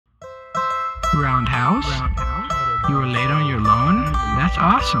Roundhouse? You were late on your loan? That's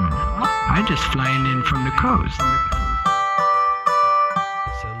awesome. I just flying in from the coast.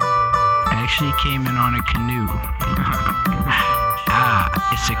 I actually came in on a canoe.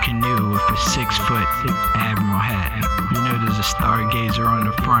 It's a canoe with a 6-foot Admiral hat. You know there's a stargazer on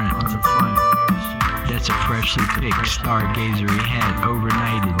the front. That's a freshly picked stargazer he had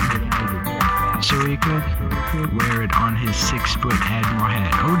overnighted. So he could wear it on his 6-foot Admiral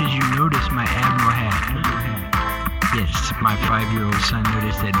hat. Oh, did you notice my Admiral hat? Yes, my 5-year-old son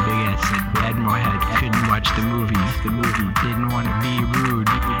noticed that big-ass Admiral hat. Couldn't watch the movie. Didn't want to be rude.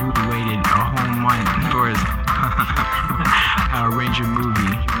 Waited a whole month for his Power Ranger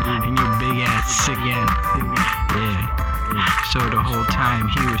movie. And your big-ass sick ass. Yeah. So the whole time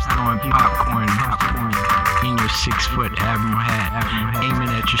he was throwing popcorn in your 6-foot Admiral hat,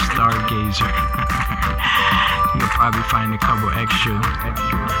 aiming at your stargazer. You'll probably find a couple extra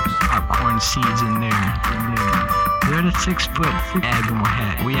popcorn seeds in there. They're the 6-foot Admiral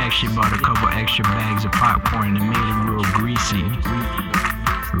hat. We actually bought a couple extra bags of popcorn and made it real greasy.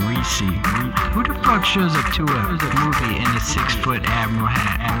 Who the fuck shows up to a movie in a 6-foot Admiral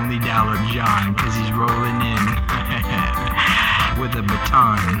hat? Only Dollar John, cause he's rolling in with a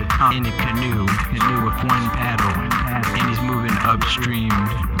baton in a canoe with one paddle, and he's moving upstream.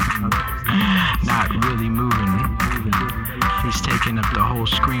 Not really moving. He's taking up the whole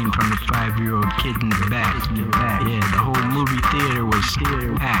screen from the 5-year-old kid in the back. Yeah, the whole movie theater was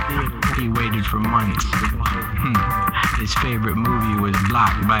packed. He waited for months. His favorite movie was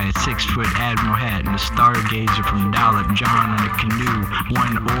blocked by a 6-foot Admiral hat and a stargazer from Dollop John on a canoe.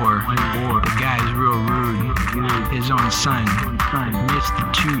 One oar. The guy's real rude. His own son missed the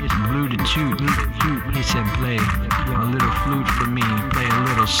toot, blew the toot. He said, play a little flute for me. Play a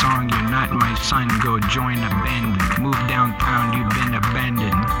little song, you're not my son. Go join a band. Move downtown, you've been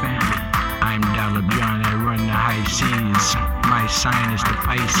abandoned. I'm Dollop John, I run the high seas. My sign is the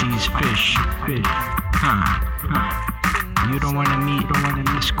Pisces fish. You don't want to meet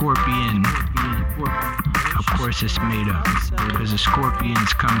the scorpion. Of course it's made up, because the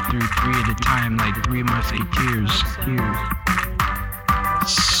scorpions come through 3 at a time like 3 musketeers.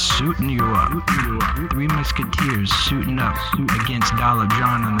 Suiting you up. 3 musketeers suiting up against Dollar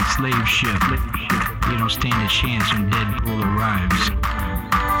John on the slave ship. You don't stand a chance when Deadpool arrives.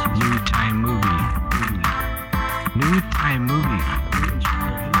 New time movie.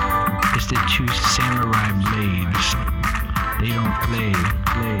 It's the 2 samurai blades. They don't play.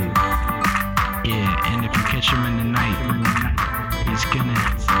 Yeah, and if you catch him in the night, he's gonna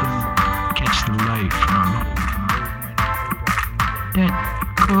catch the light from that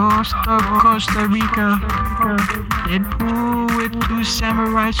Costa Rica. Deadpool with 2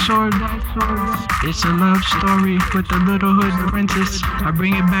 samurai swords. It's a love story with a little hood princess. I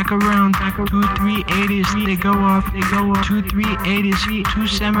bring it back around. 2 380s, they go off. 2 380s, 2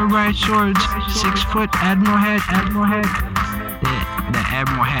 samurai swords. 6-foot Admiral hat. The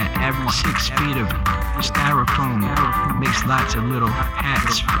Admiral hat, 6 feet of styrofoam. Makes lots of little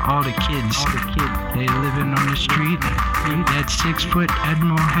hats for all the kids. They living on the street. That 6-foot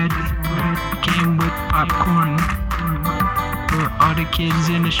Admiral hat came with popcorn for all the kids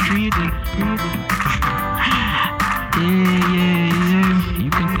in the street. Yeah. You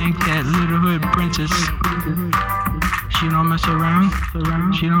can thank that little hood princess. She don't mess around.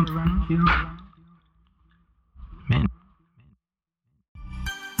 She don't. Man.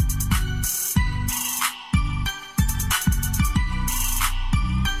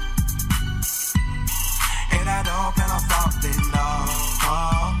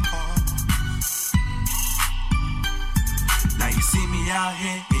 Out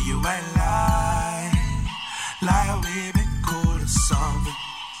here and you ain't like we've been cool or something.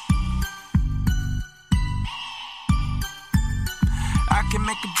 I can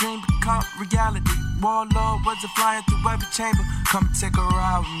make a dream become reality. Warlord was a flying through every chamber. Come take a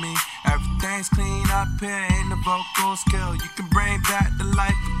ride with me. Everything's clean up here, ain't the vocal skill. You can bring back the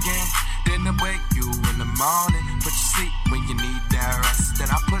life again. Then I wake you in the morning, put you sleep when you need that rest. Then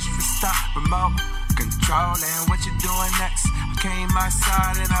I push for stop remote controlling what you doing next. I came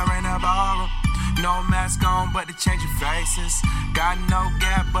outside and I ran a ballroom. No mask on, but they change your faces. Got no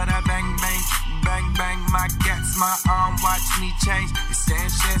gap, but I bang, my gats, my arm, watch me change. It's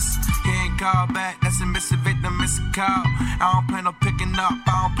anxious, he ain't call back, that's a missing victim, miss a call. I don't plan on picking up,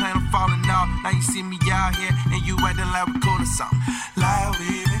 I don't plan on falling off. Now you see me out here, and you acting like we cool or something. Like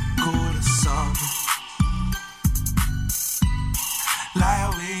we been cool or something.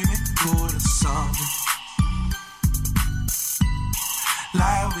 Like we been cool or something.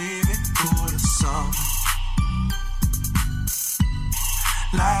 Like we been cool or something.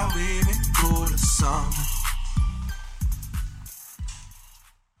 fly with me, cool or something.